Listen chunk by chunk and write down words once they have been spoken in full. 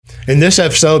In this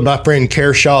episode, my friend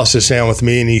Kerr Shaw sits down with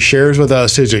me and he shares with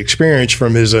us his experience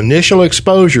from his initial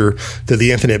exposure to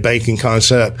the infinite banking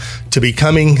concept to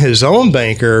becoming his own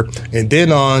banker and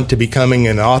then on to becoming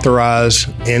an authorized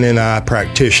NNI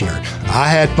practitioner. I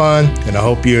had fun and I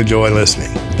hope you enjoy listening.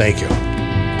 Thank you.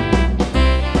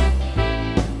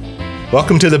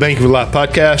 Welcome to the Banking with Life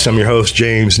podcast. I'm your host,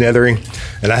 James Neathery,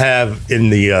 and I have in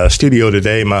the studio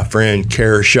today my friend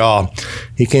Kerr Shaw.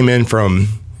 He came in from...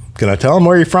 Can I tell him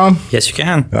where you're from? Yes, you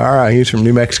can. All right. He's from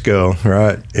New Mexico,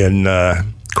 right? And, of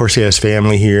course, he has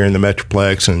family here in the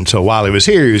Metroplex. And so while he was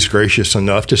here, he was gracious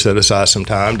enough to set aside some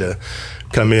time to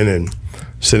come in and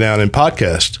sit down and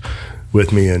podcast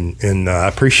with me. And I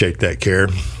appreciate that, Kerr.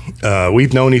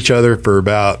 We've known each other for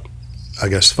about, I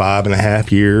guess,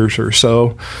 5.5 years or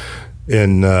so.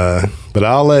 And but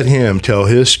I'll let him tell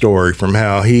his story from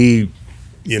how he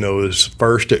was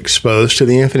first exposed to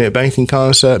the infinite banking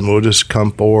concept, and we'll just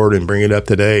come forward and bring it up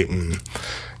to date. And,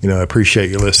 I appreciate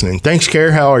you listening. Thanks,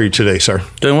 Kerr. How are you today, sir?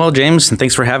 Doing well, James, and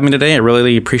thanks for having me today. I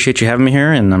really appreciate you having me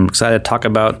here, and I'm excited to talk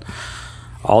about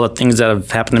all the things that have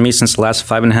happened to me since the last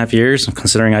 5.5 years,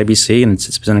 considering IBC, and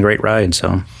it's been a great ride.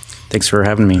 So thanks for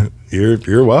having me.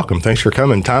 You're welcome. Thanks for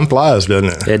coming. Time flies,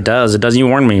 doesn't it? It does. It does. You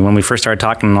warned me when we first started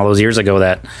talking all those years ago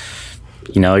that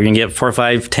you're going to get 4,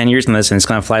 5, 10 years in this, and it's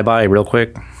going to fly by real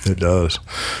quick. It does.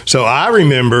 So I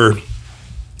remember,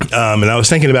 and I was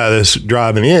thinking about this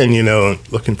driving in,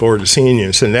 looking forward to seeing you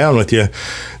and sitting down with you.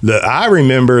 I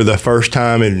remember the first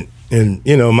time, and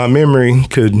my memory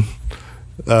could be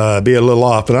a little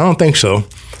off, but I don't think so.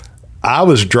 I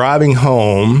was driving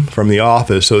home from the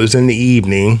office, so it was in the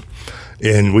evening,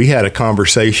 and we had a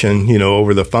conversation,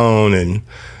 over the phone,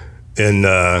 and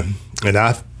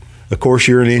I. Of course,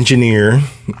 you're an engineer,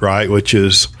 right, which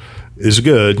is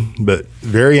good, but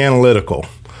very analytical.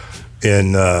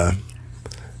 And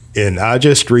I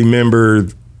just remember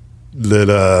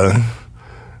that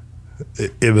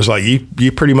it was like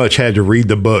you pretty much had to read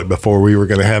the book before we were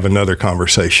going to have another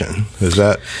conversation. Is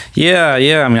that? Yeah.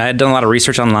 I mean, I had done a lot of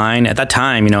research online. At that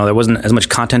time, there wasn't as much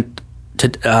content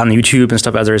on YouTube and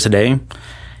stuff as there is today.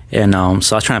 And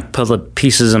so I was trying to put the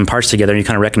pieces and parts together, and you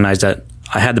kind of recognize that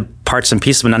I had the parts and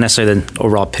pieces, but not necessarily the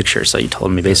overall picture. So you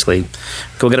told me basically,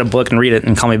 go get a book and read it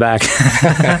and call me back.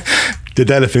 Did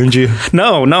that offend you?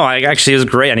 No. It was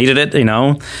great. I needed it.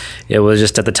 It was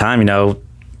just at the time, the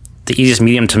easiest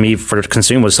medium to me to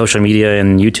consume was social media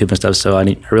and YouTube and stuff. So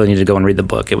I really needed to go and read the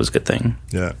book. It was a good thing.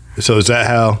 Yeah. So is that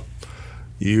how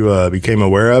you became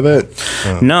aware of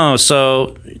it? No.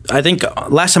 So I think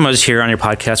last time I was here on your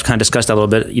podcast, we kind of discussed that a little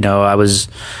bit.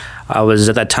 I was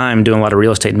at that time doing a lot of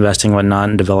real estate investing and whatnot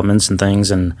and developments and things,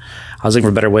 and I was looking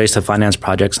for better ways to finance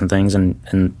projects and things,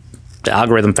 and the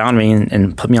algorithm found me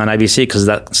and put me on IBC because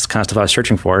that's the kind of stuff I was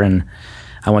searching for, and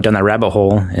I went down that rabbit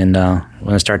hole, and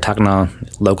when I started talking to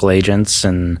local agents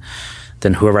and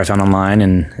then whoever I found online,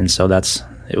 and so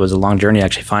it was a long journey to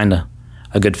actually find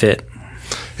a good fit.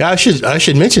 Yeah, I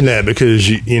should mention that because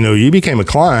you became a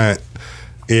client.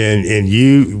 And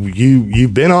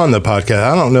you've been on the podcast.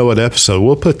 I don't know what episode.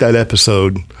 We'll put that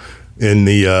episode in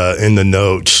the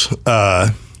notes.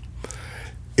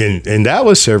 And that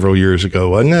was several years ago,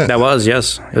 wasn't it? That was,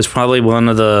 yes. It was probably one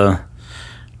of the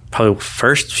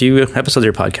first few episodes of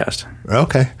your podcast.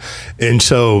 Okay, and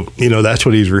so that's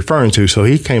what he's referring to. So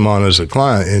he came on as a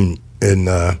client, and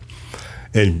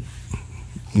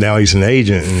now he's an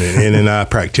agent and an NNI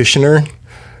practitioner.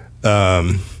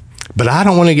 But I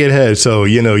don't want to get ahead. So,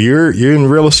 you're in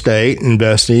real estate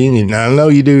investing, and I know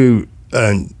you do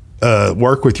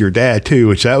work with your dad too,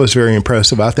 which that was very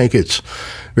impressive. I think it's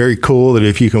very cool that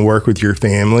if you can work with your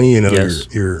family, yes.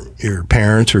 your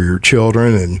parents or your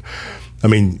children, and I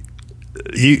mean,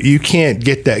 you can't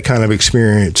get that kind of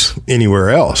experience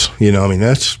anywhere else.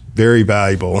 That's very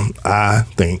valuable, I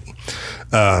think.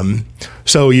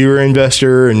 So you're an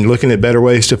investor and looking at better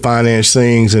ways to finance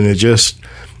things, and it just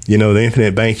the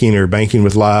infinite banking or banking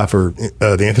with life or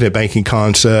the infinite banking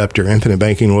concept or infinite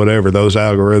banking, whatever, those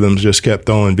algorithms just kept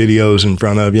throwing videos in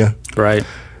front of you. Right.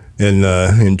 And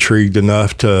intrigued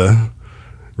enough to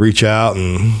reach out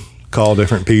and call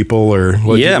different people or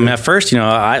what? Yeah, I mean, at first,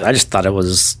 I just thought it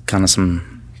was kind of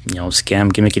some, scam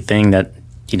gimmicky thing that,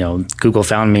 Google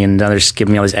found me and now they're just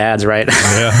giving me all these ads, right?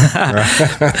 Yeah.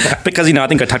 Right. Because, I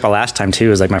think I talked about last time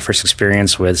too, is like my first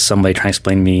experience with somebody trying to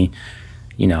explain to me,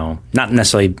 not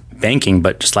necessarily banking,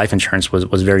 but just life insurance was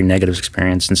a very negative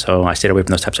experience. And so I stayed away from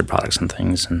those types of products and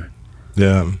things. And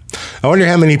yeah. I wonder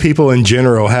how many people in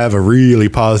general have a really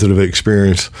positive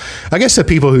experience. I guess the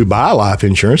people who buy life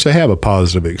insurance, they have a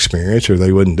positive experience or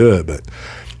they wouldn't do it. But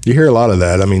you hear a lot of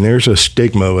that. I mean, there's a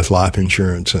stigma with life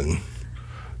insurance. And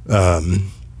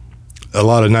a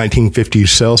lot of 1950s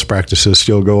sales practices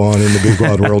still go on in the big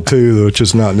wide world too, which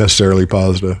is not necessarily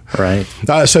positive. Right.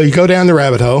 So you go down the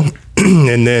rabbit hole,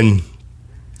 and then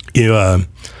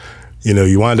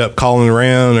you wind up calling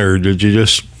around, or did you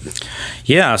just?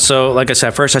 Yeah. So like I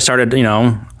said, first I started,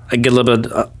 I get a little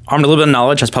bit armed, a little bit of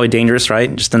knowledge. That's probably dangerous,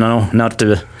 right? Just to know not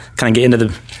to kind of get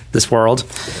into this world.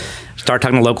 Start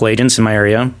talking to local agents in my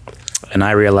area, and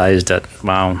I realized that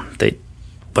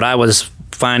what I was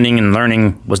finding and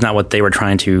learning was not what they were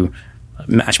trying to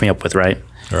match me up with, right?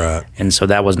 Right. And so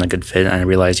that wasn't a good fit. And I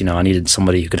realized, I needed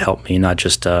somebody who could help me, not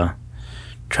just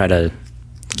try to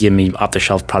give me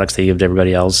off-the-shelf products they give to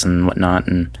everybody else and whatnot.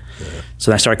 And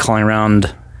so then I started calling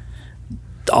around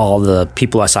all the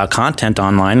people I saw content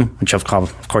online, which of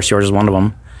course yours is one of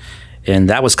them. And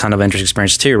that was kind of an interesting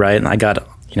experience too, right? And I got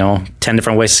 10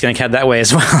 different ways to skin a cat that way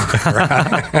as well.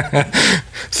 Right.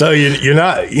 So you're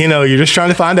not, you're just trying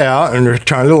to find out and you're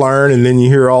trying to learn, and then you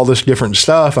hear all this different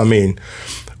stuff. I mean,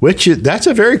 that's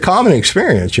a very common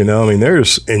experience, I mean,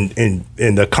 there's in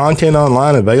the content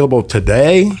online available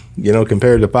today,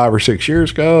 compared to 5 or 6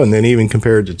 years ago, and then even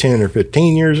compared to 10 or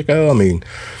 15 years ago. I mean,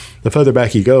 the further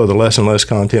back you go, the less and less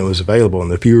content was available, and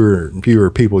the fewer and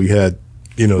fewer people you had,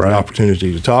 right, the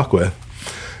opportunity to talk with.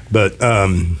 But,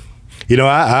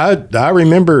 I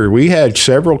remember we had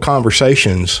several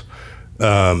conversations,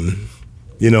 and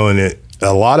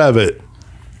a lot of it,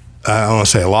 I don't want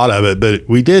to say a lot of it, but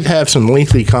we did have some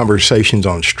lengthy conversations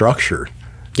on structure.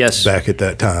 Yes. Back at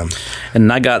that time. And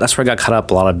that's where I got caught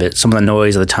up a lot of it. Some of the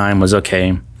noise at the time was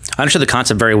okay. I understood the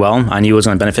concept very well. I knew it was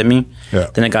going to benefit me. Yeah.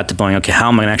 Then it got to going, okay, how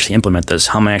am I going to actually implement this?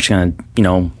 How am I actually going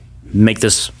to, make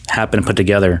this happen and put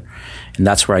together? And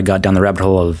that's where I got down the rabbit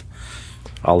hole of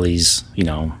all these,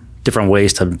 different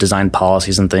ways to design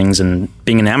policies and things. And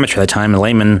being an amateur at the time, a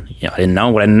layman, I didn't know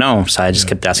what I didn't know. So I just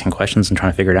kept asking questions and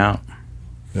trying to figure it out.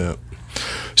 Yeah.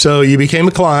 So you became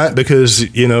a client because,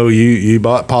 you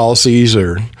bought policies,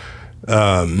 or,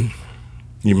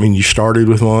 you started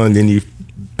with one, then you've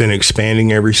been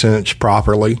expanding ever since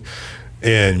properly.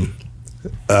 And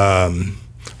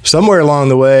somewhere along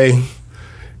the way,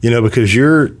 because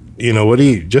you're, what do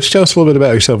you, just tell us a little bit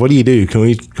about yourself. What do you do? Can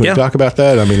we talk about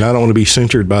that? I mean, I don't want to be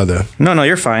centered by the. No,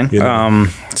 you're fine.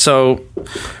 So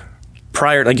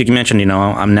prior, like you mentioned,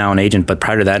 I'm now an agent, but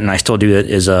prior to that, and I still do it,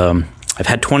 is I've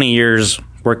had 20 years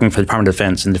working for the Department of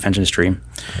Defense in the defense industry.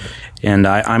 And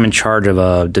I'm in charge of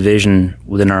a division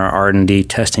within our R&D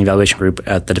testing evaluation group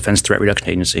at the Defense Threat Reduction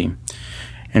Agency.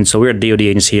 And so we're a DoD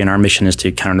agency, and our mission is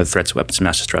to counter the threats of weapons of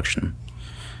mass destruction.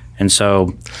 And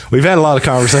so we've had a lot of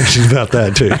conversations about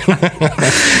that too,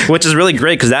 which is really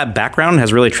great because that background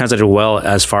has really translated well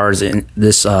as far as in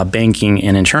this banking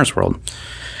and insurance world.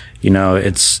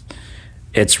 It's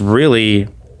really,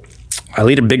 I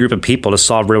lead a big group of people to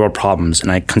solve real world problems,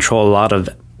 and I control a lot of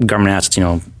government assets.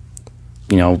 Over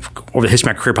the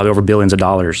history of my career, probably over billions of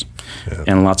dollars,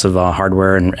 and lots of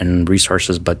hardware and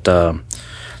resources. But the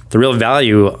real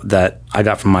value that I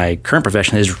got from my current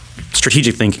profession is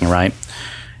strategic thinking, right?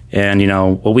 And,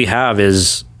 what we have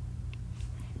is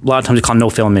a lot of times we call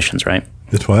no-fail missions, right?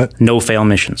 It's what? No-fail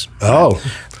missions. Oh.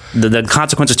 The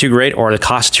consequence is too great, or the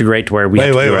cost is too great to where we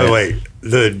Wait.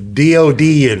 The DOD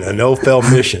and a no-fail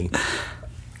mission.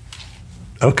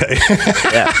 Okay.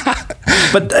 Yeah.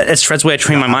 But that's the way I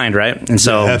train my mind, right? And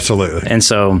so. Yeah, absolutely. And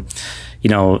so,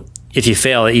 if you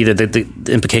fail, either the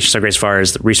implications are great as far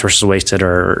as the resources wasted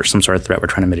or some sort of threat we're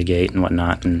trying to mitigate and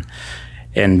whatnot.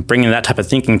 And bringing that type of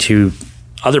thinking to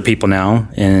other people now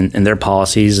and their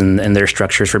policies and their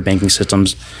structures for banking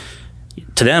systems,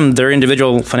 to them, their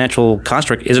individual financial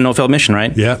construct is a no-fail mission,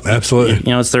 right? Yeah,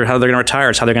 absolutely. It's how they're going to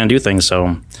retire. It's how they're going to do things.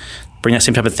 So bring that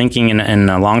same type of thinking and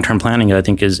long-term planning, I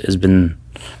think, has been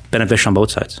beneficial on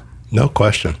both sides. No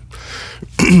question.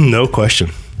 No question.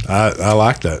 I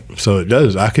like that. So it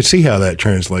does. I could see how that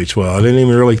translates well. I didn't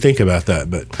even really think about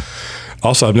that, but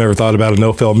also I've never thought about a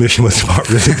no-fail mission with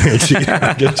Department of Defense.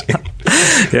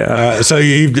 Yeah. So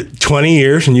you've 20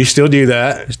 years and you still do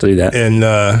that. I still do that. And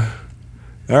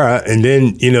all right. And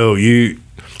then,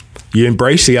 you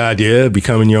embrace the idea of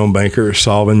becoming your own banker,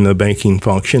 solving the banking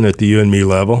function at the you and me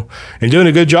level, and doing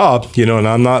a good job, and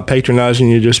I'm not patronizing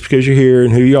you just because you're here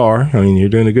and who you are. I mean, you're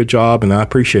doing a good job, and I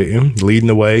appreciate you leading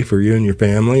the way for you and your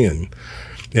family and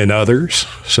others.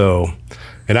 So,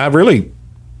 and I really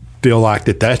feel like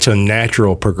that's a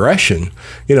natural progression.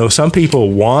 Some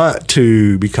people want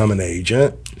to become an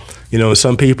agent.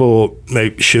 Some people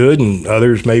should, and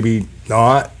others maybe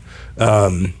not. How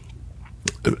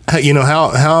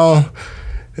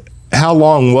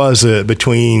long was it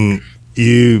between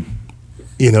you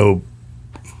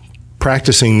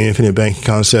practicing the infinite banking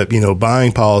concept,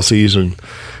 buying policies and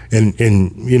and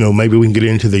maybe we can get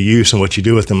into the use and what you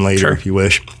do with them later Sure. if you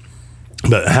wish.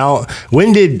 But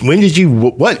what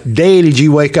day did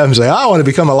you wake up and say, I want to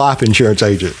become a life insurance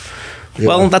agent? Yeah.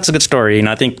 Well, that's a good story. And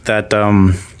I think that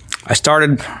I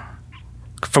started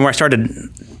from where I started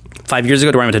 5 years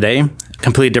ago to where I am today,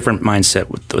 completely different mindset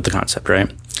with the concept,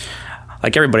 right?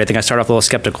 Like everybody, I think I started off a little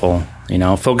skeptical,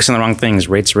 focusing on the wrong things,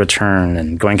 rates of return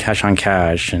and going cash on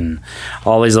cash and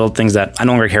all these little things that I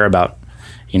no longer care about,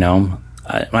 When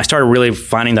I started really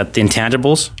finding that the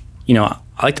intangibles,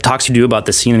 I like the talks you do about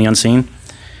the seen and the unseen.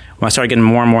 When I started getting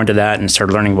more and more into that and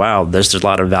started learning, wow, there's a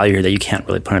lot of value here that you can't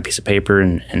really put on a piece of paper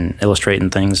and illustrate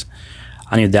and things,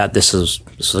 I knew that this is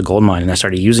a gold mine. And I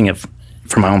started using it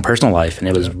for my own personal life. And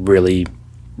it was really,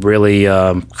 really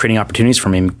creating opportunities for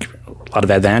me, a lot of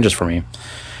advantages for me.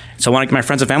 So I want to get my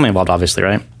friends and family involved, obviously,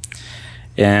 right?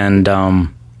 And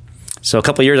so a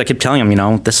couple of years, I kept telling them, you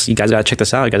guys got to check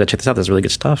this out. You got to check this out. This is really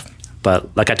good stuff. But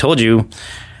like I told you,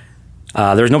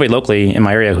 there was nobody locally in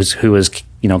my area who was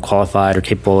qualified or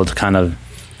capable to kind of.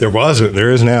 There wasn't.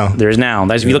 There is now. There is now.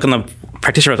 If you look on the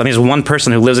practitioner, I think there's one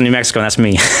person who lives in New Mexico, and that's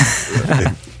me.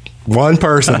 One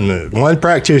person, one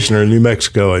practitioner in New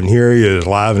Mexico, and here he is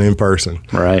live and in person.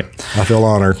 Right. I feel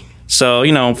honored. So,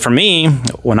 for me,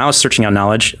 when I was searching out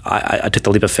knowledge, I took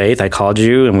the leap of faith. I called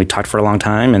you, and we talked for a long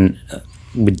time, and I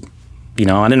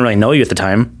didn't really know you at the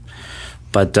time.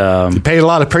 But you paid a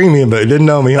lot of premium, but you didn't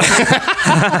know me. Yeah.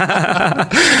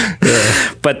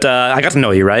 But I got to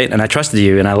know you, right? And I trusted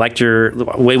you, and I liked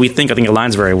the way we think. I think it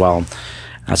aligns very well.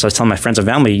 So I was telling my friends and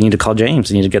family, you need to call James.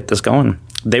 You need to get this going.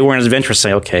 They weren't as adventurous.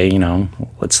 Say, okay,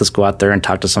 let's just go out there and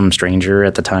talk to some stranger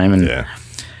at the time. And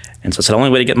and so I said, the only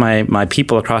way to get my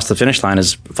people across the finish line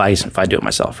is if I do it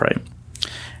myself, right?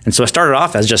 And so I started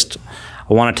off as just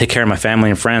I want to take care of my family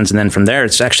and friends, and then from there,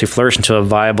 it's actually flourished into a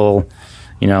viable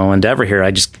endeavor here.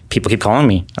 People keep calling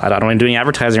me. I don't even do any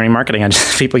advertising or any marketing.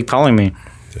 People keep calling me.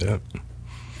 Yeah.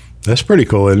 That's pretty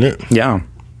cool, isn't it? Yeah.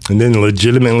 And then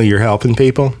legitimately you're helping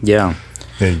people? Yeah.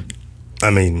 And I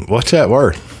mean, what's that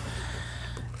worth?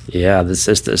 Yeah, this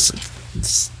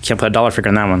can't put a dollar figure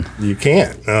on that one. You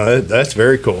can't. That's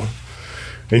very cool.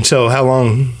 And so how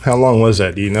long was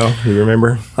that? Do you know? Do you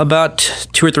remember? About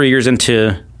 2 or 3 years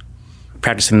into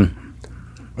practicing.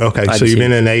 Okay, so you've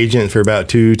been an agent for about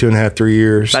 2.5, 3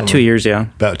 years? About 2 years, yeah.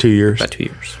 About 2 years? About 2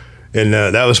 years. And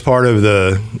that was part of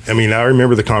I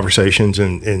remember the conversations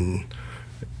and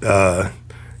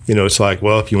it's like,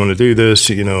 well, if you want to do this,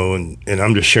 and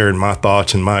I'm just sharing my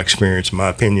thoughts and my experience and my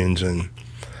opinions. And,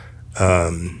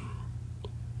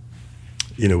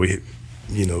 you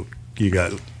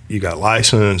got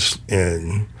licensed,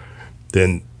 and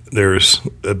then there's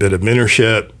a bit of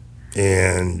mentorship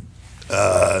and,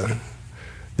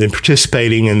 then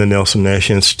participating in the Nelson Nash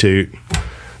Institute.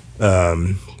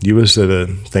 You was at a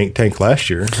think tank last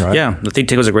year, right? Yeah, the think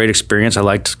tank was a great experience. I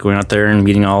liked going out there and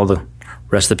meeting all the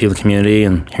rest of the people in the community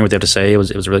and hearing what they have to say. It was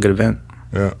a really good event.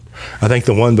 Yeah, I think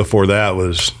the one before that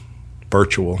was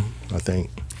virtual, I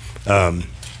think.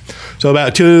 So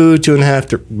about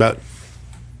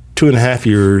 2.5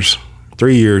 years,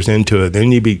 3 years into it,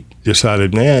 then you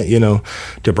decided, to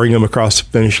bring them across the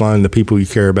finish line, the people you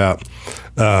care about.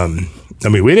 We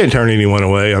didn't turn anyone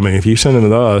away. If you send them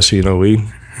to us, we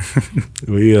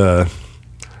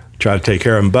try to take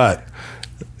care of them. But,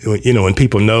 when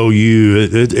people know you,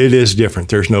 it is different.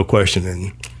 There's no question.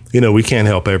 And, we can't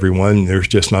help everyone. There's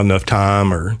just not enough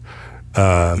time or,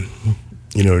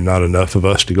 not enough of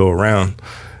us to go around.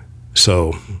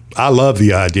 So I love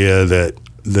the idea that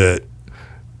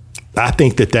I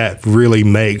think that really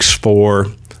makes for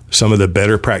some of the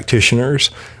better practitioners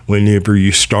whenever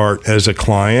you start as a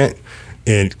client.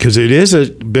 And because it is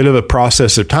a bit of a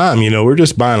process of time, we're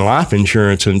just buying life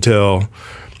insurance until,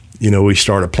 we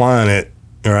start applying it,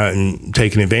 all right, and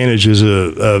taking advantages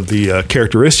of the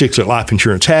characteristics that life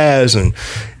insurance has and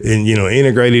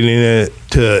integrating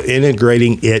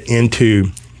it into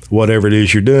whatever it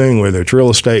is you're doing, whether it's real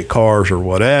estate, cars, or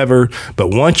whatever. But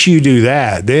once you do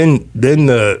that, then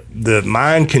the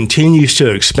mind continues to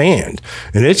expand,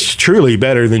 and it's truly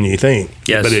better than you think.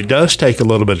 Yes. But it does take a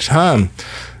little bit of time.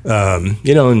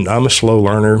 And I'm a slow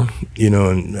learner,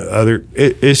 and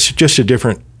it's just a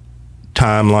different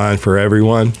timeline for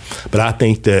everyone. But I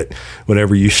think that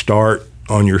whenever you start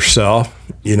on yourself,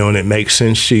 and it makes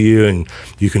sense to you, and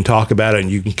you can talk about it, and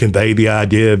you can convey the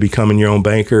idea of becoming your own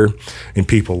banker, and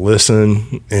people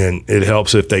listen, and it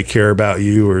helps if they care about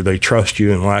you or they trust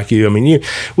you and like you.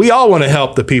 We all want to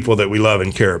help the people that we love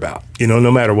and care about,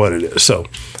 no matter what it is. So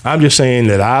I'm just saying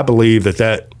that I believe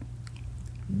that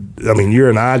you're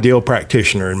an ideal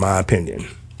practitioner in my opinion.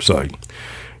 So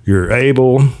you're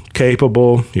able,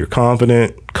 capable, you're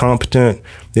confident, competent,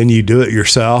 then you do it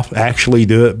yourself, actually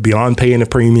do it beyond paying a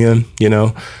premium,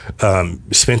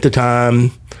 spent the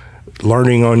time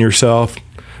learning on yourself,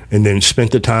 and then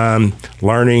spent the time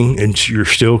learning, and you're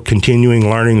still continuing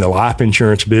learning the life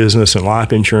insurance business and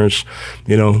life insurance,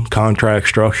 contract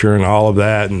structure and all of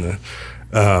that, and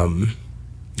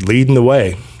leading the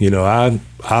way.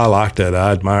 I like that.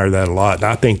 I admire that a lot. And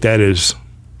I think that is,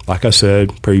 like I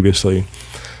said previously,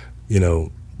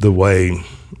 the way,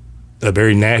 a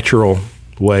very natural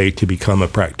way to become a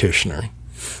practitioner.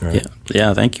 Right?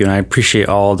 Yeah, thank you. And I appreciate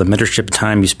all the mentorship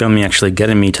time you spent me actually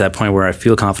getting me to that point where I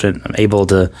feel confident I'm able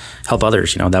to help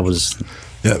others. That was...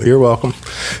 Yeah, you're welcome.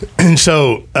 And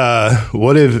so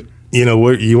what if,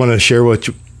 what you want to share what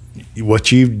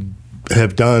you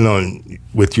have done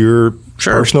with your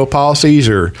personal policies,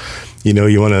 or,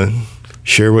 you want to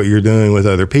share what you're doing with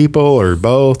other people, or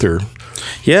both, or...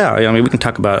 Yeah, we can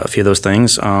talk about a few of those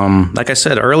things. Like I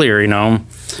said earlier,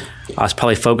 I was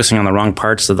probably focusing on the wrong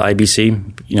parts of the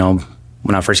IBC,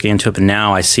 when I first get into it. But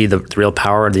now I see the real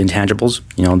power of the intangibles,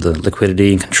 the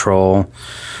liquidity and control,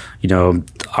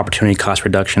 opportunity cost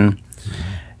reduction. Mm-hmm.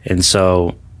 And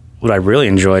so what I really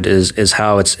enjoyed is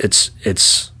how it's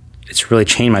really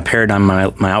changed my paradigm,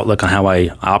 my outlook on how I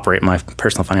operate my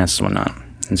personal finances and whatnot.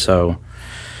 And so...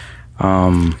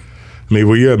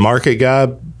 were you a market guy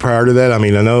prior to that? I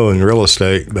know in real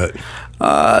estate, but...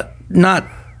 Not...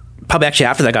 Probably actually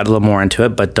after that I got a little more into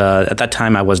it, but at that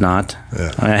time I was not.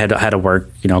 Yeah. I had to work,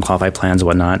 qualified plans and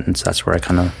whatnot, and so that's where I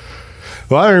kind of...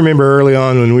 Well, I remember early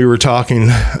on when we were talking,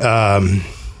 I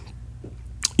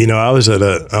was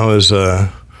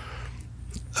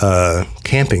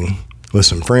camping with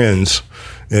some friends,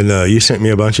 and you sent me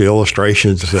a bunch of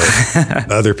illustrations that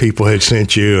other people had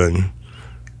sent you,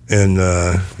 and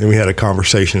then we had a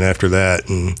conversation after that,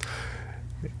 and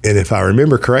if I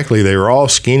remember correctly, they were all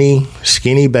skinny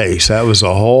base. That was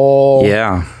the whole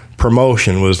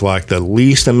promotion, was like the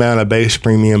least amount of base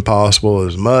premium possible,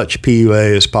 as much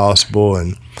PUA as possible.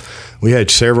 And we had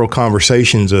several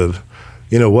conversations of,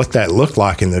 what that looked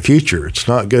like in the future. It's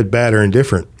not good, bad, or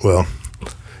indifferent. Well,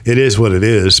 it is what it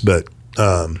is, but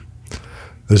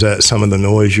is that some of the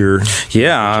noise you're...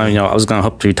 Yeah, I was going to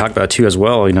hope to talk about it too as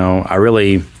well.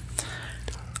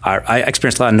 I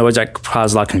experienced a lot of noise that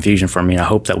caused a lot of confusion for me. I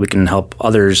hope that we can help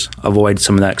others avoid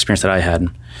some of that experience that I had.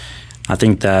 I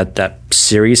think that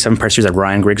series, 7-part series that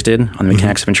Ryan Griggs did on the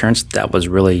mechanics of insurance, that was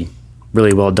really,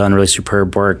 really well done, really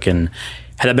superb work. And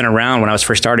had I been around when I was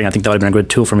first starting, I think that would have been a good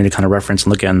tool for me to kind of reference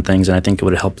and look at things. And I think it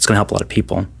would help. It's going to help a lot of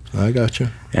people. I got you.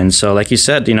 And so, like you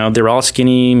said, they're all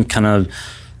skinny, kind of,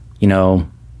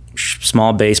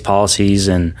 small base policies,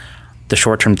 and the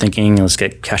short-term thinking, let's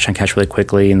get cash on cash really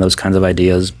quickly, and those kinds of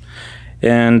ideas.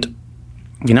 And,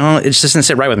 it just didn't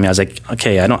sit right with me. I was like,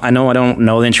 okay, I don't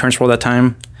know the insurance world at that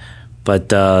time, but,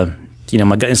 my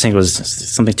gut instinct was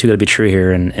something too good to be true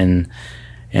here. And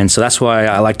so that's why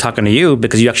I like talking to you,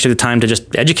 because you actually took the time to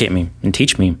just educate me and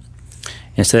teach me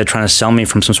instead of trying to sell me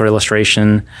from some sort of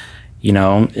illustration,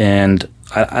 and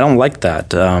I don't like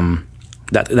that,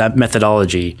 that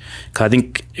methodology, because I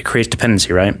think it creates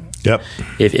dependency, right? Yep.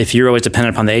 If you're always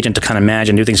dependent upon the agent to kind of manage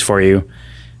and do things for you,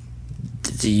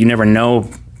 you never know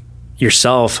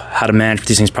yourself how to manage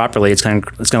these things properly. It's going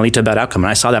to lead to a bad outcome.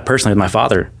 And I saw that personally with my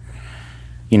father.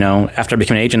 After I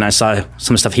became an agent, I saw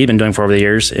some of the stuff he'd been doing for over the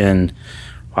years, and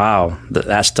wow,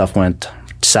 that stuff went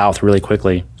south really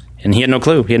quickly. And he had no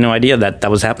clue. He had no idea that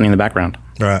was happening in the background.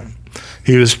 Right.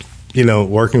 He was,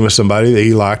 working with somebody that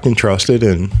he liked and trusted,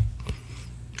 and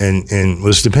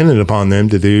was dependent upon them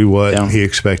to do what he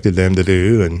expected them to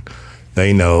do, and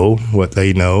they know what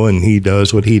they know, and he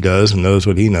does what he does and knows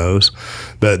what he knows.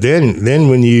 But then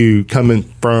when you come in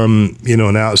from,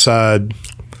 an outside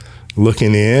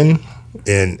looking in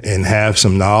and have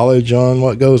some knowledge on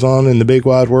what goes on in the big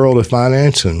wide world of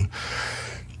finance, and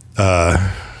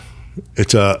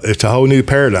it's a whole new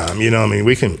paradigm.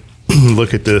 We can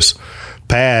look at this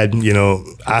pad,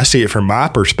 I see it from my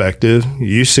perspective.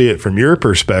 You see it from your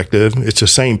perspective. It's the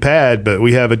same pad, but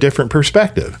we have a different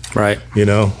perspective. Right.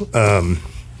 And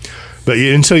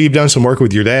so you've done some work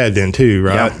with your dad then too,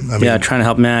 right? Yeah. Trying to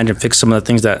help manage and fix some of the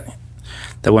things that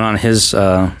went on his, he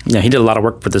did a lot of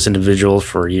work with this individual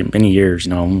for many years,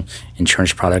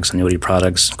 insurance products, annuity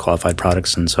products, qualified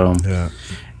products. And so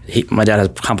my dad has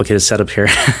a complicated setup here.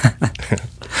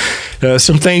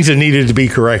 Some things that needed to be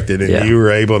corrected, and you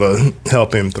were able to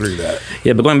help him through that.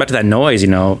 Yeah, but going back to that noise,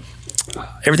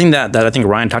 everything that I think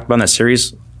Ryan talked about in that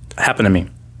series happened to me.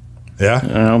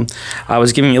 Yeah. I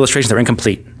was giving illustrations that were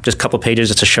incomplete, just a couple of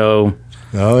pages to show.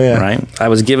 Oh, yeah. Right? I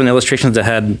was given illustrations that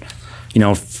had,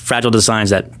 fragile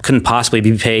designs that couldn't possibly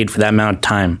be paid for that amount of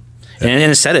time.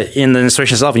 And it said it in the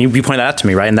illustration itself, and you pointed that out to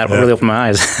me, right? And that really opened my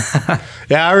eyes.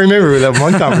 Yeah, I remember that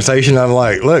one conversation. I'm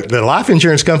like, look, the life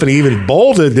insurance company even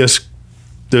bolded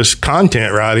this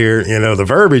content right here. The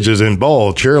verbiage is in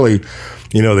bold. Surely,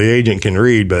 the agent can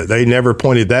read, but they never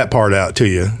pointed that part out to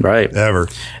you. Right. Ever.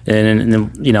 And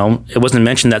it wasn't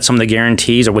mentioned that some of the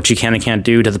guarantees or what you can and can't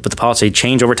do to the policy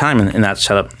change over time in that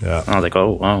setup. Yeah. And I was like,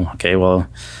 oh, okay, well,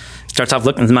 starts off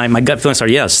looking, my gut feeling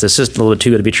started, yes, this is a little bit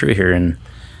too good to be true here. And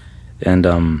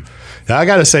I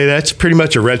got to say, that's pretty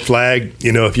much a red flag.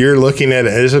 If you're looking at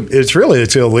it,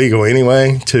 it's illegal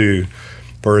anyway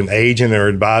for an agent or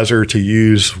advisor to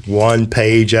use one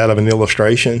page out of an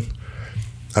illustration.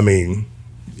 I mean,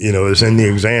 it's in the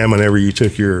exam whenever you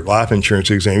took your life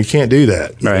insurance exam. You can't do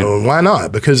that. Right. Why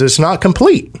not? Because it's not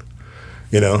complete.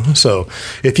 So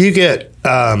if you get,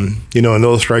 an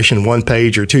illustration 1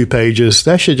 page or 2 pages,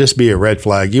 that should just be a red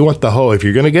flag. You want the whole, if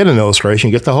you're going to get an illustration,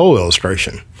 get the whole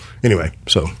illustration. Anyway,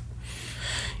 so.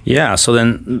 Yeah. So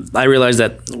then I realized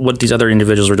that what these other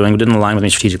individuals were doing didn't align with me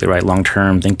strategically, right?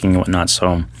 Long-term thinking and whatnot.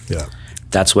 So yeah,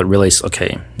 that's what really,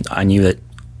 okay, I knew that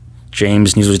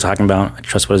James knew what he was talking about. I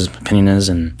trust what his opinion is.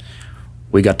 And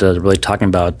we got to really talking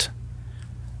about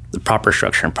the proper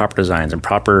structure and proper designs and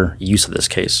proper use of this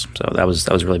case. So that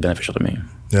was really beneficial to me.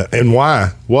 Yeah, and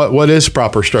why? What is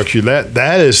proper structure?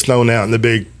 That is thrown out in the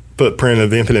big footprint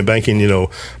of infinite banking.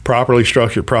 Properly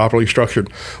structured.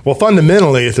 Well,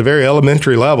 fundamentally, at the very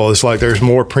elementary level, it's like there's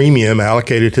more premium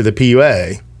allocated to the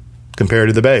PUA compared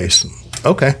to the base.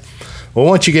 Okay. Well,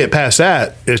 once you get past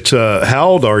that, it's how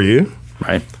old are you?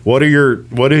 Right. What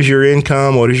is your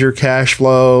income? What is your cash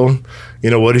flow?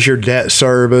 What is your debt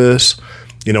service?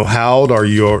 How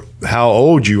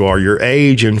old you are. Your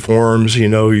age informs,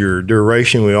 your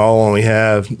duration. We all only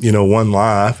have, one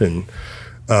life. And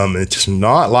it's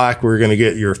not like we're going to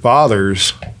get your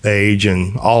father's age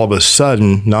and all of a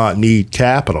sudden not need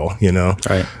capital,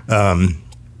 Right.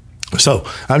 So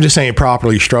I'm just saying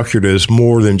properly structured is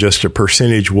more than just a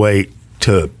percentage weight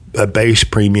to a base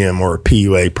premium or a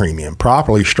PUA premium.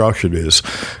 Properly structured is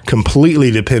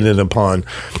completely dependent upon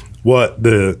what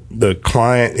the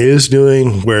client is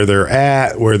doing, where they're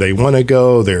at, where they want to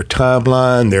go, their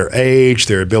timeline, their age,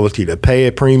 their ability to pay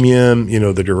a premium,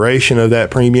 the duration of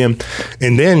that premium,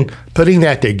 and then putting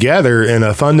that together in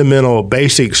a fundamental,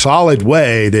 basic, solid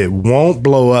way that won't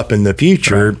blow up in the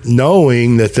future, right,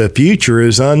 knowing that the future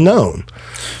is unknown.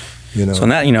 So in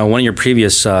that, one of your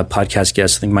previous podcast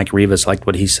guests, I think Mike Rivas, liked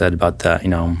what he said about that,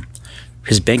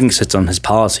 his banking system, his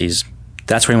policies,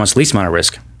 that's where he wants the least amount of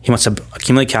risk. He wants to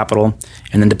accumulate capital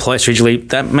and then deploy strategically.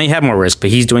 That may have more risk, but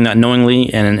he's doing that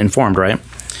knowingly and informed, right?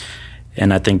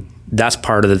 And I think that's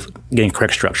part of the getting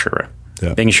correct structure, right?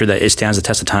 Yeah. Making sure that it stands the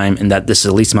test of time and that this is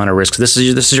the least amount of risk. This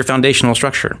is your foundational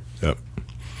structure. Yep.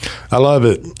 I love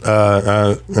it.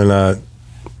 And I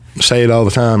say it all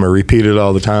the time or repeat it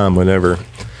all the time whenever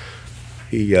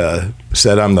he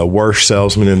said I'm the worst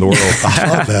salesman in the world.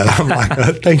 I love that. I'm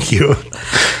like, thank you.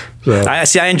 So.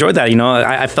 I enjoyed that.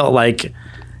 I felt like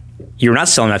you were not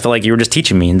selling me. I felt like you were just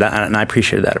teaching me, and I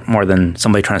appreciated that more than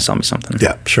somebody trying to sell me something.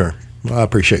 Yeah, sure. Well, I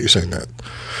appreciate you saying that.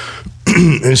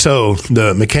 And so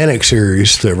the mechanic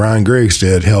series that Ryan Griggs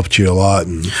did helped you a lot.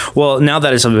 Well, now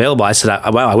that it's available, I said,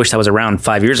 wow, I wish that was around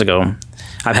 5 years ago.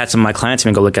 I've had some of my clients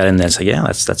even go look at it and they say, yeah,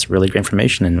 that's really great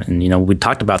information. And we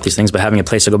talked about these things, but having a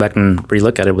place to go back and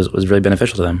relook at it was really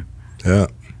beneficial to them. Yeah.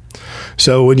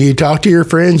 So when you talk to your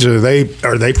friends, are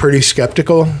they pretty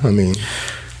skeptical? I mean,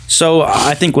 so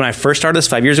I think when I first started this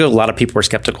 5 years ago, a lot of people were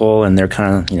skeptical and they're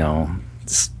kind of,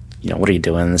 what are you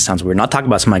doing? This sounds weird. And I'll talk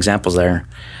about some examples there.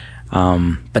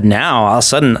 But now, all of a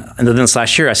sudden, within this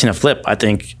last year, I've seen a flip. I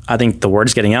think the word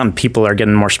is getting out, and people are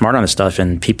getting more smart on this stuff,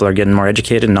 and people are getting more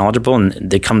educated and knowledgeable, and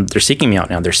they're seeking me out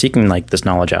now. They're seeking this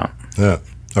knowledge out. Yeah.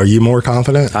 Are you more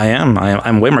confident? I am.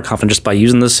 I'm way more confident just by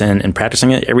using this and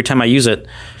practicing it. Every time I use it,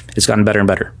 it's gotten better and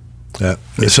better. Yeah.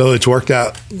 So it's worked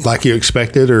out like you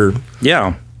expected, or?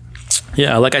 Yeah.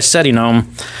 Like I said,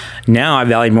 now I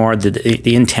value more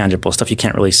the intangible stuff you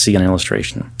can't really see in an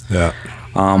illustration. Yeah.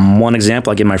 One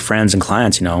example I give my friends and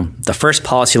clients, the first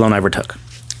policy loan I ever took,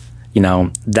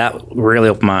 that really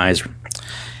opened my eyes.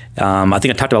 I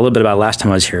think I talked a little bit about it last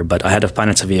time I was here, but I had to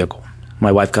finance a vehicle.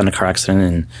 My wife got in a car accident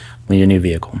and we need a new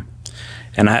vehicle.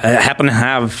 And I happened to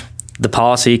have the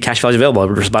policy cash values available.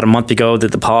 It was about a month ago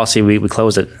that the policy, we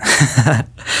closed it.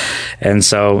 And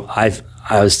so I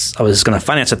was going to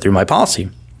finance it through my policy.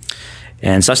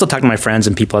 And so I still talk to my friends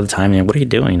and people all the time, what are you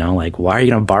doing? Why are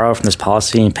you going to borrow from this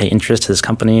policy and pay interest to this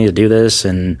company to do this?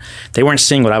 And they weren't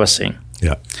seeing what I was seeing.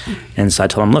 Yeah. And so I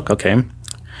told them, look, okay,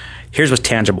 here's what's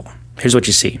tangible. Here's what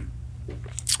you see.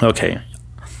 Okay.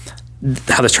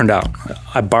 how this turned out.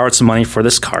 I borrowed some money for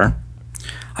this car.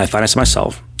 I financed it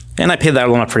myself, and I paid that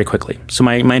loan up pretty quickly. So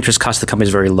my interest cost of the company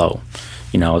is very low.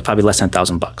 It's probably less than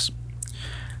 $1,000.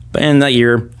 But in that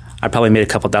year, I probably made a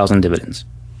couple thousand in dividends,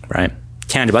 right?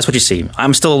 Tangible, that's what you see.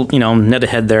 I'm still, net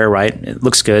ahead there, right? It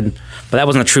looks good, but that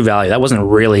wasn't the true value. That wasn't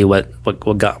really what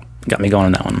got me going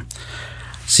on that one.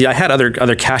 See, I had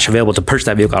other cash available to purchase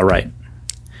that vehicle outright.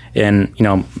 And,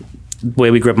 the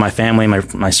way we grew up in my family,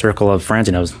 my circle of friends,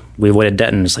 we avoided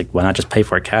debt, and it's like, why not just pay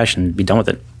for it cash and be done with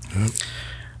it? Mm-hmm.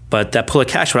 But that pool of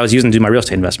cash, what I was using to do my real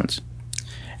estate investments.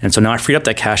 And so now I freed up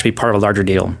that cash to be part of a larger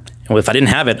deal. And if I didn't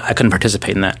have it, I couldn't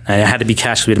participate in that. And it had to be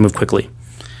cash, so we had to move quickly.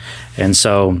 And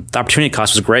so the opportunity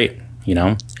cost was great,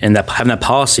 and that having that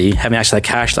policy, having access to that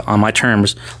cash on my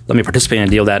terms, let me participate in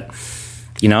a deal that,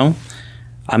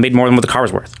 I made more than what the car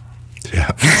was worth.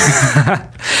 Yeah.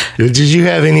 Did you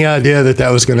have any idea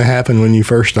that was going to happen when you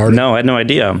first started? No, I had no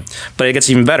idea. But it gets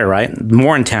even better, right?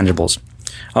 More intangibles.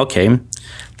 Okay,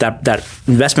 that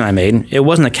investment I made, it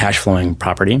wasn't a cash flowing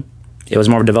property. It was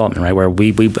more of a development, right? Where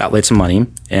we outlaid some money,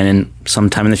 and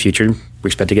sometime in the future, we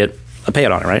expect to get a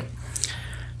payout on it, right?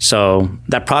 So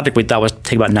that project we thought would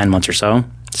take about 9 months or so.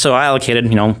 So I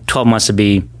allocated, 12 months to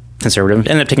be conservative. It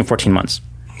ended up taking 14 months.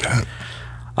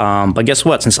 But guess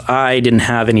what? Since I didn't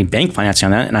have any bank financing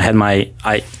on that, and I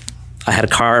had a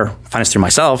car financed through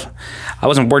myself, I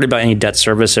wasn't worried about any debt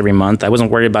service every month. I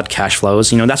wasn't worried about cash flows.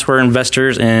 That's where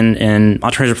investors and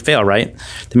entrepreneurs fail, right?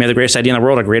 They may have the greatest idea in the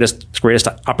world, the greatest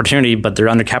opportunity, but they're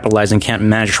undercapitalized and can't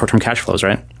manage short-term cash flows,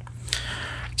 right?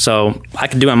 So I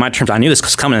could do it on my terms. I knew this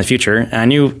was coming in the future, and I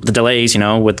knew the delays,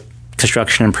 with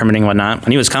construction and permitting and whatnot. I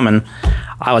knew it was coming.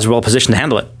 I was well positioned to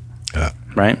handle it,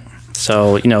 right?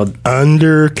 So,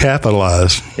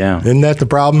 undercapitalized. Yeah. Isn't that the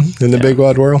problem in the big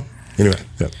wide world? Anyway.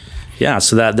 Yeah. Yeah.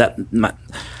 So that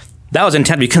was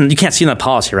intended. You can't see in the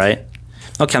policy, right?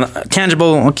 Okay.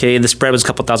 Tangible. Okay. The spread was a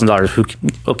couple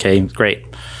 $1,000s. Okay. Great.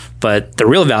 But the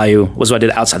real value was what I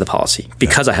did outside the policy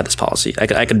because I had this policy.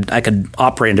 I could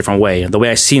operate in a different way. The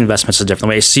way I see investments is different. The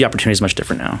way I see opportunities is much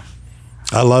different now.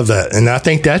 I love that. And I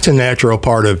think that's a natural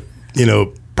part of,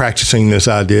 practicing this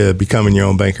idea of becoming your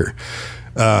own banker.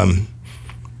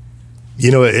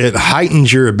 It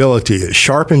heightens your ability. It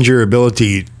sharpens your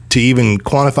ability to even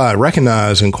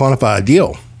recognize and quantify a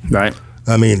deal. Right.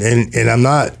 I mean, and I'm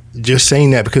not just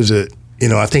saying that because I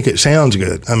think it sounds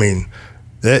good. I mean,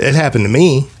 it happened to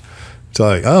me. It's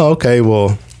like, oh, okay,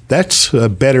 well, that's a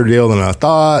better deal than I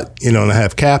thought, and I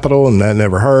have capital and that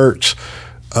never hurts.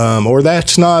 Or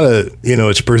that's not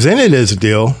it's presented as a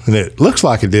deal and it looks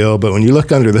like a deal, but when you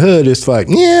look under the hood, it's like,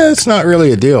 yeah, it's not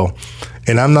really a deal.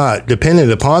 And I'm not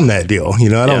dependent upon that deal.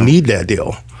 I don't need that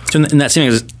deal. So in that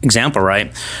same example,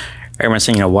 right, everyone's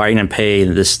saying, why are you going to pay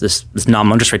this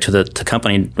nominal interest rate to the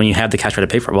company when you have the cash rate to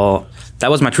pay for it? Well,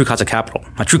 that was my true cost of capital.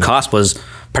 My true cost was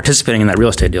participating in that real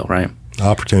estate deal, right?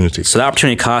 Opportunity. So the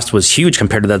opportunity cost was huge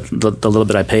compared to the little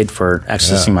bit I paid for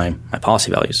accessing my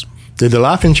policy values. Did the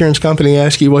life insurance company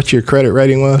ask you what your credit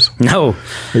rating was? No.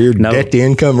 Or your debt to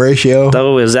income ratio?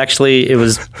 No, I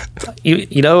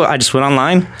just went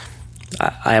online.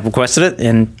 I have requested it,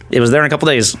 and it was there in a couple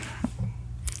of days.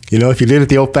 If you did it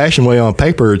the old-fashioned way on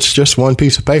paper, it's just one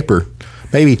piece of paper,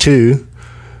 maybe two,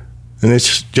 and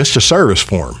it's just a service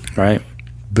form. Right.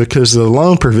 Because the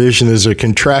loan provision is a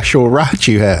contractual right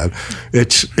you have.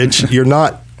 It's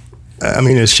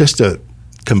just a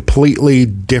completely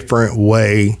different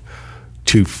way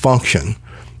to function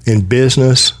in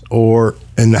business or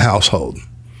in the household.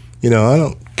 I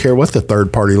don't care what the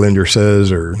third-party lender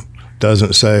says or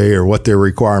doesn't say or what their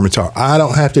requirements are. I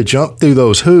don't have to jump through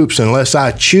those hoops unless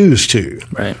I choose to.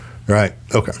 Right. Right.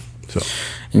 Okay. So,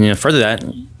 and further that,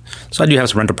 so I do have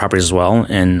some rental properties as well,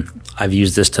 and I've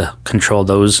used this to control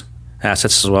those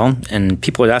assets as well. And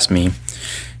people would ask me,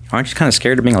 aren't you kind of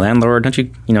scared of being a landlord? Don't you,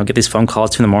 get these phone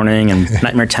calls 2 a.m. and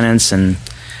nightmare tenants and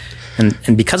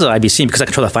because of IBC, because I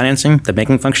control the financing, the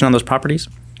banking function on those properties,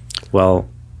 well,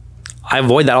 I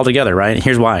avoid that altogether, right? And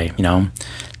here's why,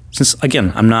 Since,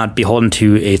 again, I'm not beholden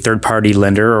to a third-party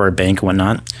lender or a bank and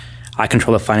whatnot, I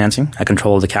control the financing. I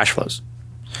control the cash flows.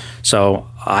 So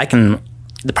the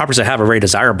properties I have are very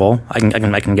desirable. I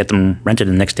can get them rented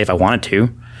the next day if I wanted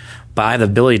to, but I have the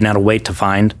ability now to wait to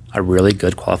find a really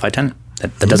good qualified tenant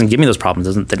that doesn't give me those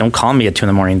problems. They don't call me at 2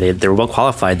 a.m. They're well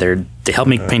qualified. They help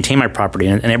me maintain my property,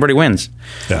 and everybody wins.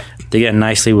 Yeah. They get a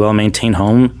nicely well-maintained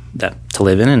home to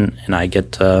live in, and I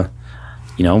get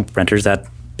renters that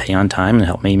pay on time and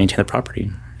help me maintain the property.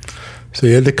 So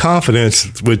you had the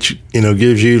confidence, which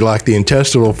gives you like the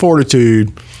intestinal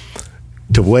fortitude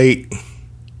to wait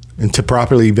and to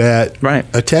properly vet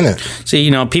a tenant.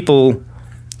 See, people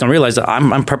don't realize that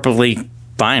I'm perfectly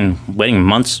fine waiting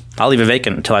months. I'll leave it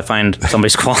vacant until I find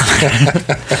somebody's qualified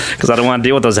because I don't want to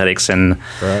deal with those headaches. And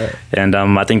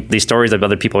I think these stories that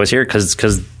other people always hear because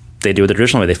they do it the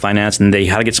traditional way. They finance and they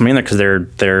had to get somebody in there because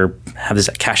they're have this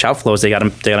cash outflows they got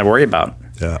to worry about.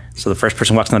 Yeah. So the first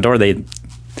person walks in the door, they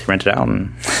rent it out.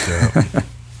 And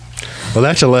Well,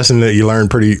 that's a lesson that you learn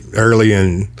pretty early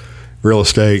in real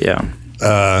estate. Yeah.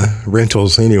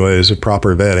 Rentals, anyway, is a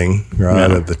proper vetting, right,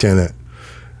 of the tenant.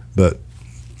 But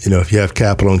if you have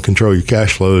capital and control your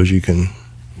cash flows, you can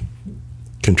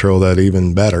control that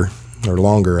even better or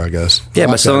longer, I guess. Yeah,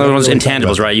 but some of those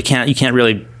intangibles, right? You can't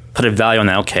really put a value on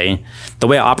that. Okay, the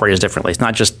way I operate is differently. It's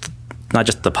not just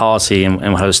the policy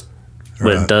and what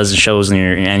it does and shows in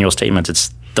your annual statements.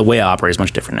 It's the way I operate is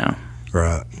much different now.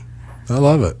 Right. I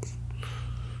love it.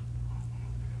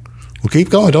 Well,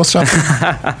 keep going. Don't stop.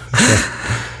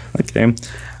 Okay.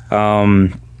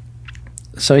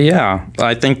 So yeah,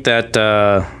 I think that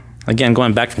again,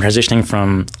 going back from transitioning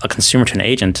from a consumer to an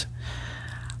agent,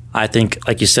 I think,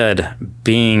 like you said,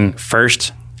 being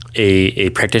first a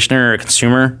practitioner or a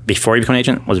consumer before you become an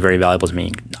agent was very valuable to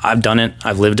me. I've done it.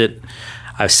 I've lived it.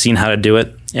 I've seen how to do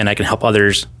it, and I can help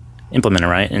others implement it,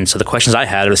 right? And so the questions I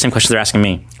had are the same questions they're asking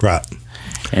me. Right.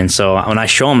 And so when I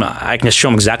show them, I can just show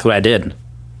them exactly what I did.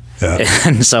 Yeah.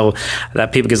 And so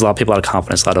that gives a lot of people a lot of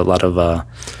confidence, a lot of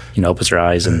opens their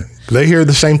eyes. And they hear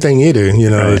the same thing you do.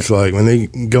 Right. It's like when they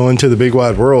go into the big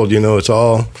wide world, it's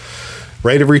all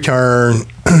rate of return,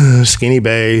 skinny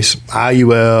base,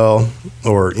 IUL,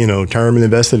 or, term and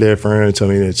invested difference. I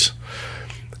mean, it's,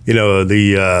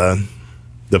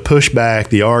 the pushback,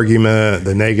 the argument,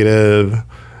 the negative,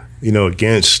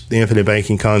 against the infinite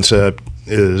banking concept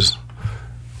is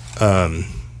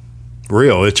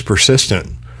real. It's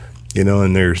persistent,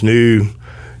 and there's new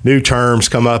terms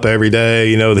come up every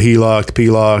day, the HELOC, the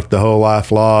PLOC, the whole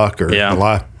life lock, or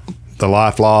the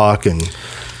life lock. And,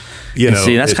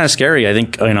 see, that's kind of scary. I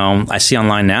think, I see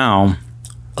online now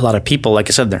a lot of people, like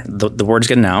I said, the word's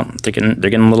getting out. They're getting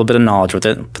a little bit of knowledge with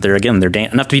it, but they're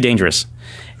enough to be dangerous.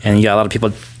 And you got a lot of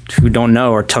people who don't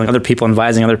know or telling other people,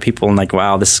 advising other people, and like,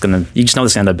 wow, you just know this is going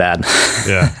to end up bad.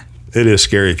 Yeah. It is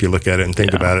scary if you look at it and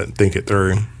think about it and think it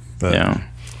through. But,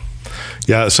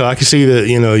 yeah, so I can see that,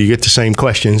 you get the same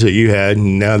questions that you had,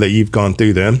 and now that you've gone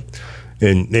through them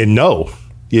and you know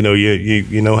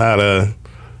how to,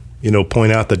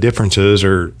 point out the differences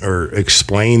or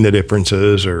explain the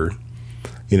differences or,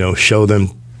 show them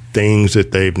things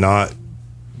that they've not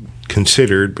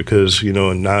considered because,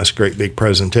 a nice, great big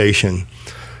presentation,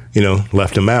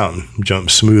 left them out and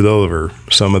jumped smooth over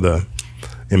some of the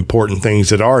important things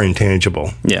that are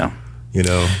intangible. Yeah.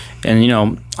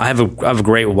 And, I have a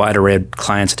great wide array of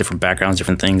clients, different backgrounds,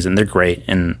 different things, and they're great.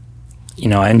 And,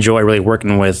 I enjoy really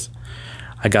working with,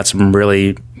 I got some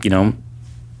really,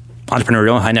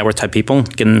 entrepreneurial, high net worth type people,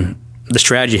 getting the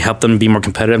strategy, help them be more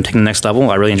competitive and take the next level.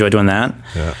 I really enjoy doing that.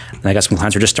 Yeah. And I got some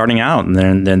clients who are just starting out, and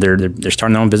they're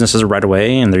starting their own businesses right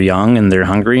away, and they're young and they're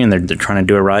hungry and they're trying to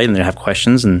do it right, and they have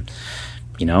questions. And,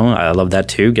 I love that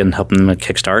too, helping them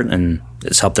kickstart, and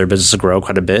it's helped their businesses grow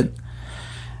quite a bit.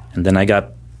 And then I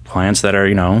got clients that are,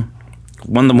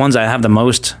 one of the ones I have the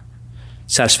most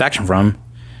satisfaction from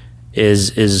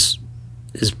is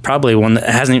probably one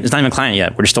that it's not even a client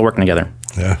yet. We're just still working together.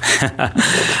 Yeah.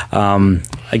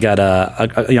 I got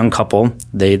a young couple.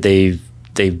 They've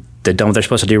done what they're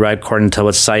supposed to do right according to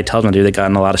what society tells them to do. They got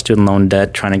in a lot of student loan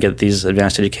debt trying to get these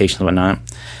advanced educations and whatnot.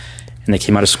 And they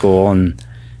came out of school and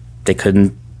they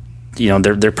couldn't,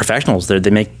 they're professionals. They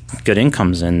make good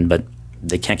incomes, but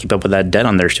they can't keep up with that debt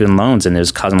on their student loans, and it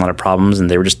was causing a lot of problems,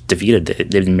 and they were just defeated.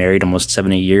 They've been married almost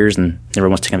 70 years and never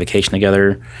once taken a vacation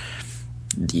together.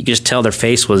 You could just tell their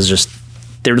face was just,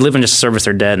 they were living just to service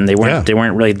their debt, and they weren't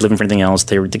really living for anything else.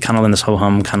 They kind of in this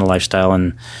ho-hum kind of lifestyle,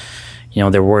 and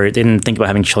they're worried. They didn't think about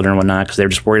having children and whatnot because they were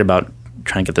just worried about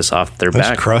trying to get this off their back.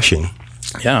 That's crushing.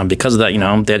 Yeah, because of that,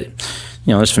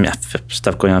 there's some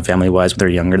stuff going on family-wise when they're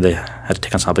younger. They had to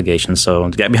take on some obligations, so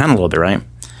they got behind a little bit, right?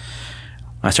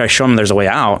 I started showing them there's a way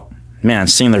out. Man,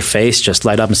 seeing their face just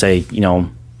light up and say,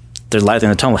 there's light in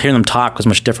the tunnel. Hearing them talk was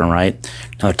much different, right?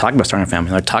 They're talking about starting a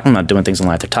family. They're talking about doing things in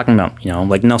life. They're talking about,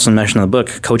 like Nelson mentioned in the book,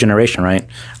 cogeneration, right?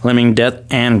 Limiting debt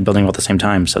and building wealth at the same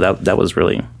time. So that was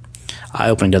really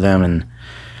eye-opening to them. And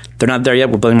they're not there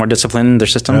yet. We're building more discipline in their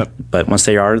system. Yep. But once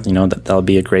they are, that'll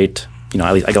be a great,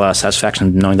 I get a lot of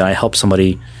satisfaction knowing that I help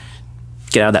somebody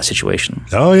get out of that situation.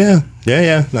 Oh, yeah.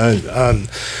 Yeah.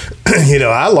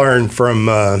 I learned from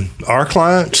our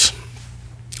clients.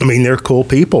 I mean, they're cool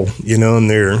people, and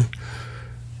they're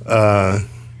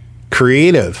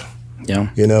creative. Yeah.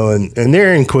 And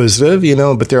they're inquisitive,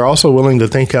 but they're also willing to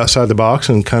think outside the box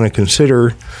and kind of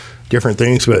consider different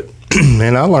things. But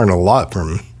man, I learn a lot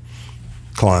from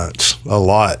clients, a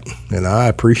lot, and I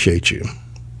appreciate you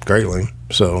greatly.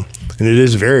 So, and it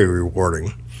is very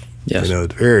rewarding. Yes. You know,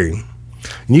 it's very,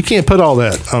 and you can't put all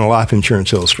that on a life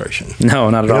insurance illustration. No,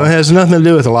 not at all. It has nothing to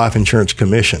do with a life insurance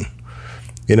commission.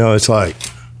 You know, it's like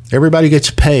everybody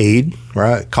gets paid,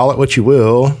 right? Call it what you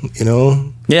will, you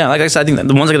know. Yeah, like I said, I think that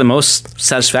the ones that get the most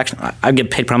satisfaction, I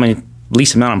get paid probably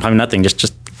least amount on probably nothing.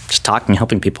 Just talking,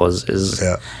 helping people is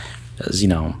you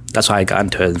know, that's why I got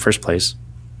into it in the first place.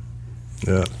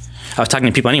 Yeah. I was talking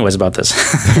to people anyways about this.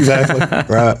 Exactly.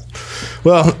 Right.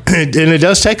 Well, and it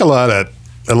does take a lot of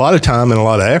time and a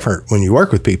lot of effort when you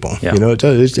work with people. Yeah. You know,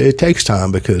 it takes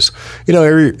time because, you know,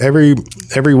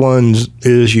 everyone's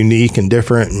is unique and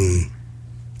different, and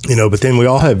you know, but then we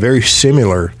all have very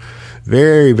similar,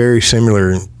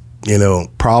 you know,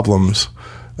 problems,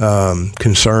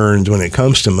 concerns when it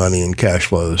comes to money and cash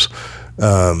flows.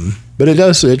 But it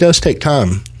does take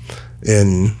time,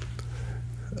 and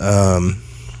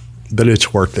but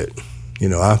it's worth it. You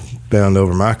know, I've found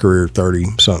over my career,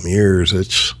 30-something years,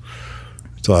 it's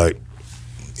like,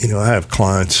 you know, I have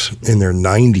clients in their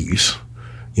 90s,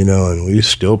 you know, and we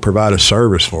still provide a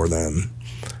service for them.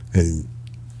 And,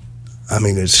 I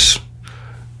mean, it's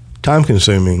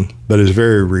time-consuming, but it's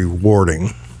very rewarding.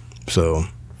 So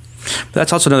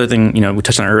that's also another thing, you know, we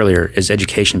touched on earlier, is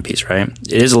education piece, right?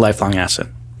 It is a lifelong asset.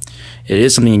 It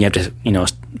is something you have to, you know,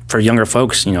 for younger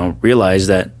folks, you know, realize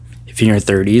that if you're in your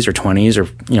 30s or 20s or,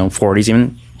 you know, 40s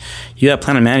even, you have to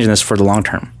plan on managing this for the long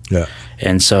term. Yeah.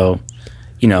 And so,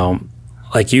 you know,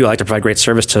 like you, I like to provide great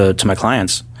service to my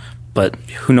clients, but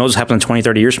who knows what's happening 20,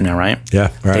 30 years from now, right?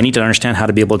 Yeah, right. They need to understand how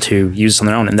to be able to use this on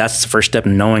their own. And that's the first step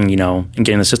in knowing, you know, and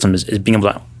getting the system is being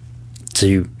able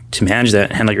to manage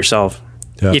that, handle it yourself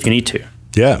if you need to.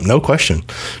 Yeah, no question.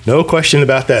 No question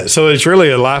about that. So it's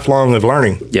really a lifelong of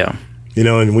learning. Yeah. You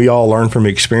know, and we all learn from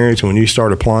experience. And when you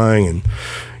start applying and,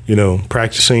 you know,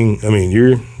 practicing, I mean,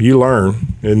 you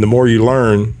learn. And the more you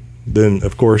learn, then,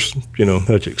 of course, you know,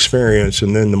 that's experience.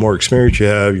 And then the more experience you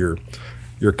have, your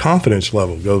confidence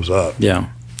level goes up. Yeah.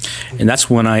 And that's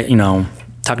when I, you know,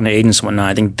 talking to agents and whatnot,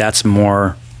 I think that's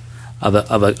more of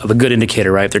a good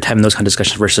indicator, right? They're having those kind of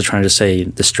discussions versus trying to say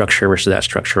the structure versus that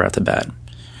structure at the bat.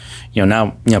 You know,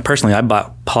 now, you know, personally, I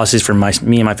bought policies for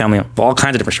me and my family, all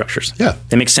kinds of different structures. Yeah.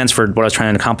 They make sense for what I was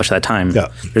trying to accomplish at that time.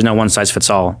 Yeah. There's no one size fits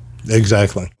all.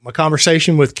 Exactly. My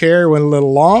conversation with Kerr went a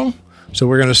little long, so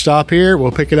we're going to stop here.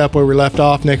 We'll pick it up where we left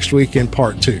off next week in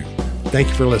part 2. Thank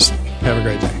you for listening. Have a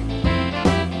great day.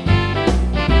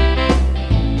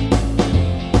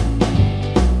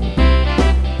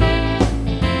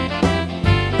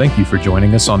 Thank you for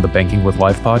joining us on the Banking with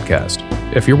Life podcast.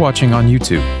 If you're watching on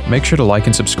YouTube, make sure to like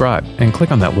and subscribe and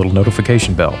click on that little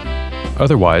notification bell.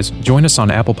 Otherwise, join us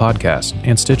on Apple Podcasts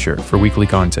and Stitcher for weekly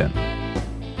content.